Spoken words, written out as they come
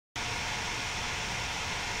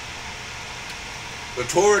The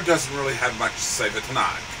Torah doesn't really have much to say, the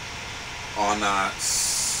Tanakh, on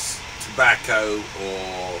tobacco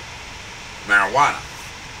or marijuana.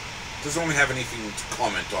 It doesn't really have anything to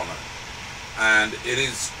comment on it. And it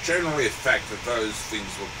is generally a fact that those things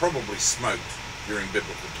were probably smoked during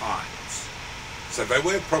biblical times. So they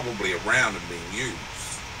were probably around and being used.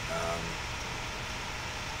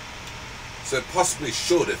 So it possibly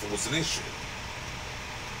should if it was an issue.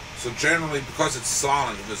 So generally, because it's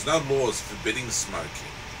silent and there's no laws forbidding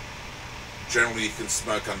smoking, generally you can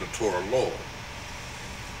smoke under Torah law.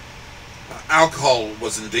 Alcohol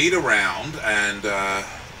was indeed around, and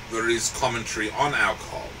there is commentary on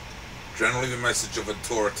alcohol. Generally the message of a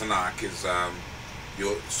Torah Tanakh is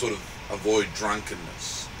you sort of avoid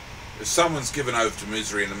drunkenness. If someone's given over to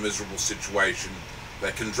misery in a miserable situation,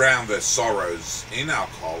 they can drown their sorrows in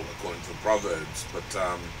alcohol, according to the Proverbs, but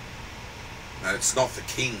it's not for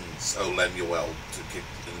kings, O Lemuel, to get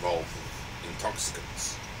involved with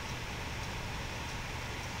intoxicants.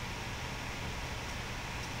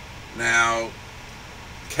 Now,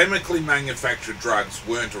 chemically manufactured drugs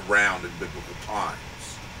weren't around in biblical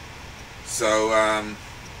times. So,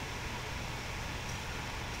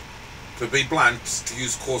 to be blunt, to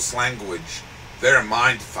use coarse language, they're a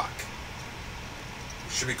mindfuck.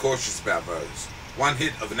 You should be cautious about those. One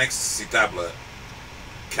hit of an ecstasy tablet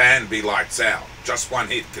can be lights out. Just one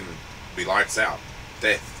hit can be lights out.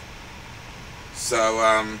 Death.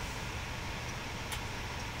 So,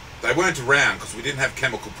 they weren't around because we didn't have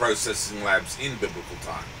chemical processing labs in biblical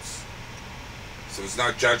times. So there's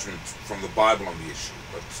no judgment from the Bible on the issue.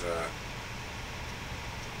 But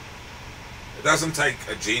it doesn't take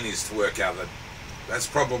a genius to work out that that's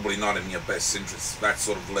probably not in your best interest, that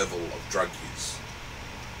sort of level of drug use.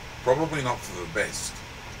 Probably not for the best.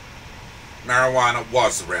 Marijuana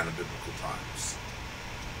was around in biblical times.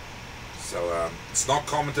 So it's not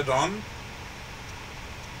commented on.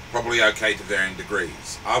 Probably okay to varying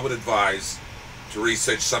degrees. I would advise to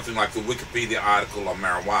research something like the Wikipedia article on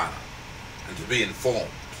marijuana and to be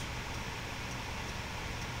informed.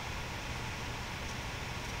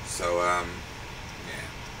 So, yeah.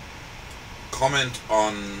 Comment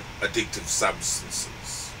on Addictive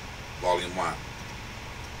Substances, Volume 1.